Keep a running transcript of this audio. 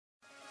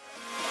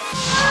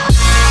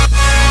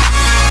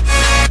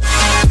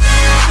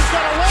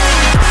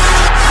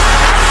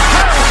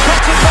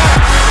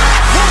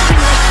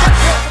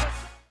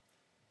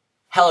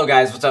Hello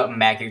guys, what's up?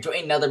 Mac here to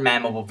another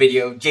Madden Mobile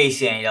video.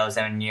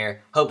 JC807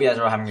 here. Hope you guys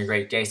are all having a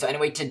great day. So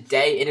anyway,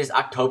 today it is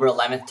October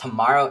 11th.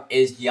 Tomorrow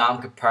is Yom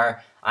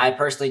Kippur. I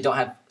personally don't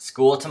have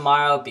school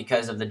tomorrow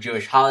because of the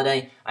Jewish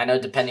holiday. I know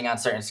depending on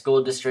certain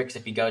school districts,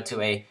 if you go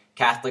to a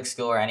Catholic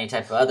school or any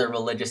type of other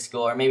religious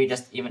school, or maybe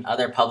just even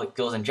other public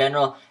schools in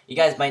general, you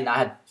guys might not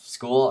have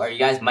school, or you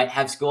guys might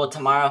have school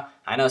tomorrow.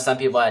 I know some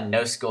people had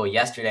no school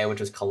yesterday,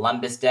 which was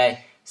Columbus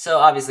Day. So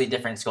obviously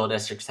different school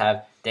districts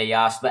have day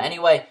offs. But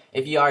anyway,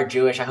 if you are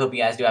Jewish, I hope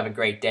you guys do have a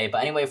great day.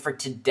 But anyway, for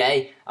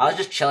today, I was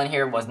just chilling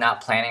here, was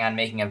not planning on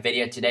making a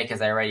video today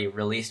because I already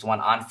released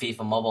one on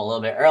FIFA Mobile a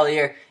little bit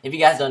earlier. If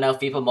you guys don't know,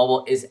 FIFA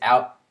Mobile is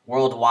out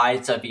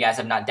worldwide, so if you guys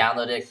have not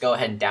downloaded it, go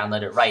ahead and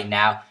download it right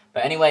now.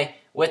 But anyway,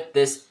 with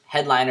this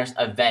Headliners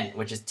event,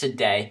 which is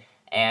today,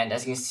 and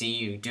as you can see,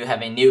 you do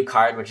have a new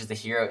card, which is the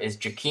hero is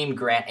Jakeem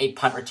Grant, a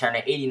punt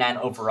returner, 89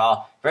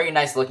 overall. Very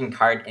nice looking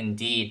card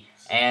indeed.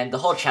 And the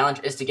whole challenge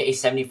is to get a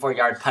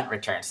 74-yard punt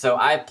return. So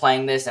I'm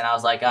playing this and I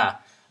was like,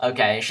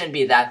 okay, it shouldn't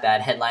be that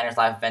bad. Headliners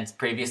live events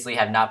previously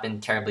have not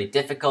been terribly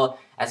difficult.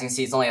 As you can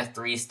see, it's only a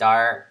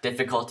 3-star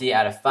difficulty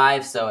out of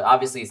 5, so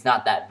obviously it's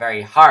not that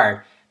very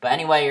hard. But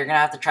anyway, you're going to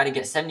have to try to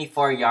get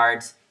 74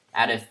 yards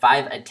out of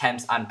 5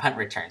 attempts on punt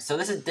returns. So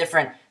this is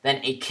different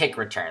than a kick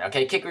return,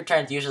 okay? Kick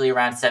returns usually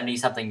around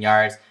 70-something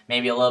yards,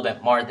 maybe a little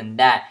bit more than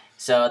that.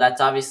 So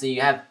that's obviously,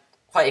 you have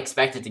quite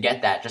expected to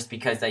get that just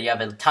because you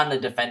have a ton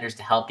of defenders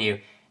to help you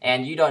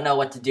and you don't know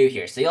what to do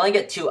here. So you only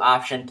get 2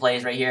 option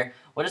plays right here.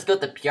 We'll just go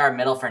with the PR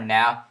middle for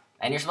now,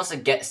 and you're supposed to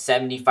get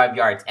 75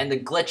 yards. And the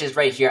glitch is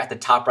right here at the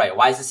top right.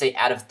 Why does it say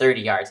out of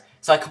 30 yards?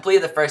 So I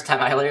completed the first time,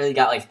 I literally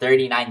got like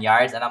 39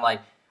 yards, and I'm like,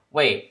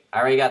 wait,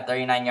 I already got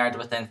 39 yards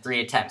within 3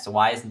 attempts, so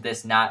why isn't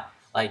this not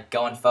like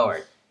going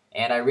forward?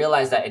 And I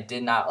realized that it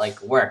did not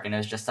like work, and it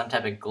was just some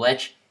type of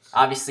glitch.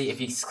 Obviously, if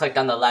you clicked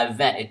on the live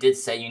event, it did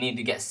say you need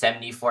to get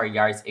 74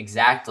 yards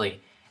exactly.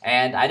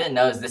 And I didn't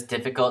know it was this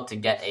difficult to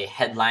get a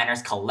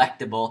Headliners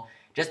collectible,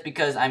 just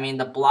because, I mean,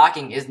 the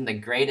blocking isn't the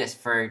greatest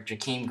for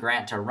Jakeem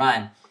Grant to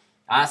run.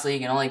 Honestly, you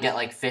can only get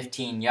like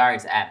 15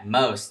 yards at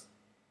most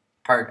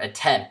per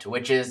attempt,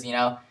 which is,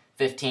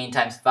 15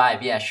 times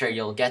 5. Yeah, sure,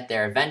 you'll get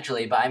there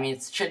eventually, but I mean,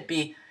 it should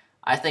be,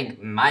 I think,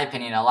 in my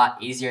opinion, a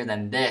lot easier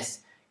than this,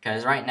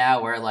 because right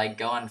now we're like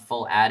going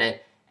full at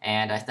it.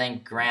 And I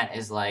think Grant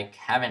is like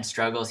having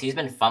struggles. He's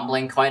been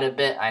fumbling quite a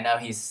bit. I know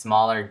he's a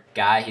smaller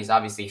guy. He's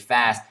obviously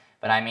fast.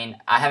 But I mean,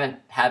 I haven't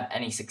had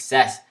any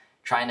success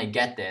trying to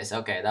get this.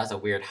 Okay, that was a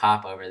weird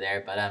hop over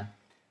there. But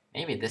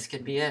maybe this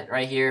could be it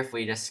right here. If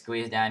we just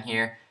squeeze down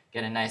here,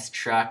 get a nice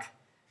truck.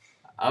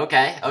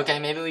 Okay,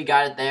 maybe we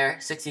got it there.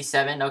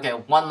 67. Okay,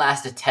 one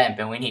last attempt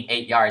and we need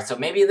 8 yards. So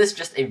maybe this is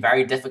just a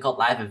very difficult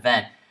live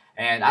event.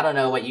 And I don't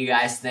know what you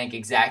guys think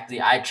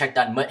exactly. I checked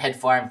on Muthead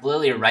forums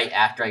literally right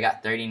after I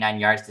got 39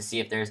 yards to see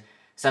if there's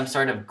some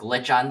sort of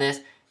glitch on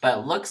this. But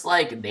it looks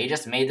like they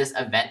just made this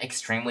event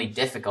extremely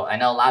difficult. I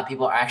know a lot of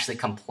people are actually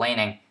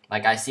complaining.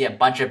 Like I see a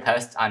bunch of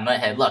posts on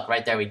Muthead. Look,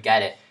 right there we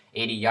get it.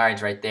 80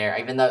 yards right there.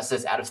 Even though it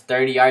says out of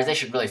 30 yards, they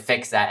should really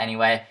fix that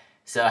anyway.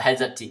 So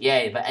heads up to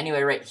EA. But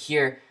anyway, right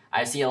here,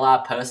 I see a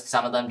lot of posts.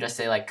 Some of them just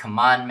say like, come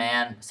on,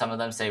 man. Some of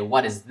them say,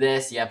 what is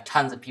this? You have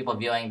tons of people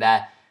viewing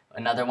that.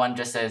 Another one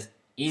just says,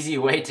 easy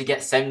way to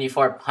get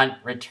 74 punt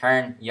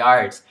return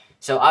yards.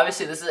 So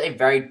obviously this is a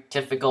very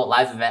difficult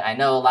live event. I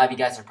know a lot of you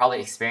guys have probably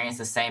experienced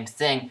the same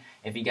thing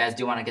if you guys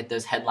do want to get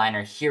those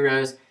headliner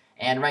heroes.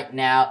 And right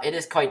now it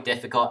is quite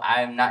difficult.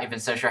 I'm not even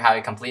so sure how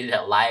I completed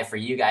it live for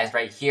you guys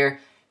right here.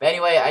 But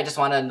anyway, I just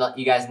want to let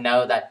you guys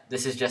know that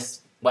this is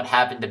just what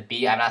happened to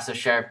be. I'm not so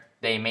sure if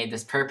they made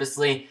this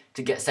purposely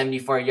to get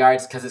 74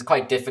 yards because it's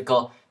quite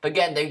difficult. But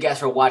again, thank you guys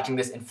for watching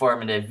this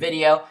informative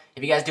video.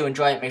 If you guys do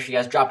enjoy it, make sure you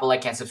guys drop a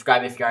like and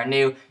subscribe if you are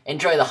new.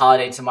 Enjoy the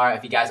holiday tomorrow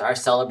if you guys are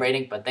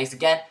celebrating. But thanks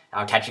again,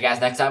 and I'll catch you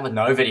guys next time with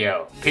another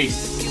video.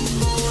 Peace.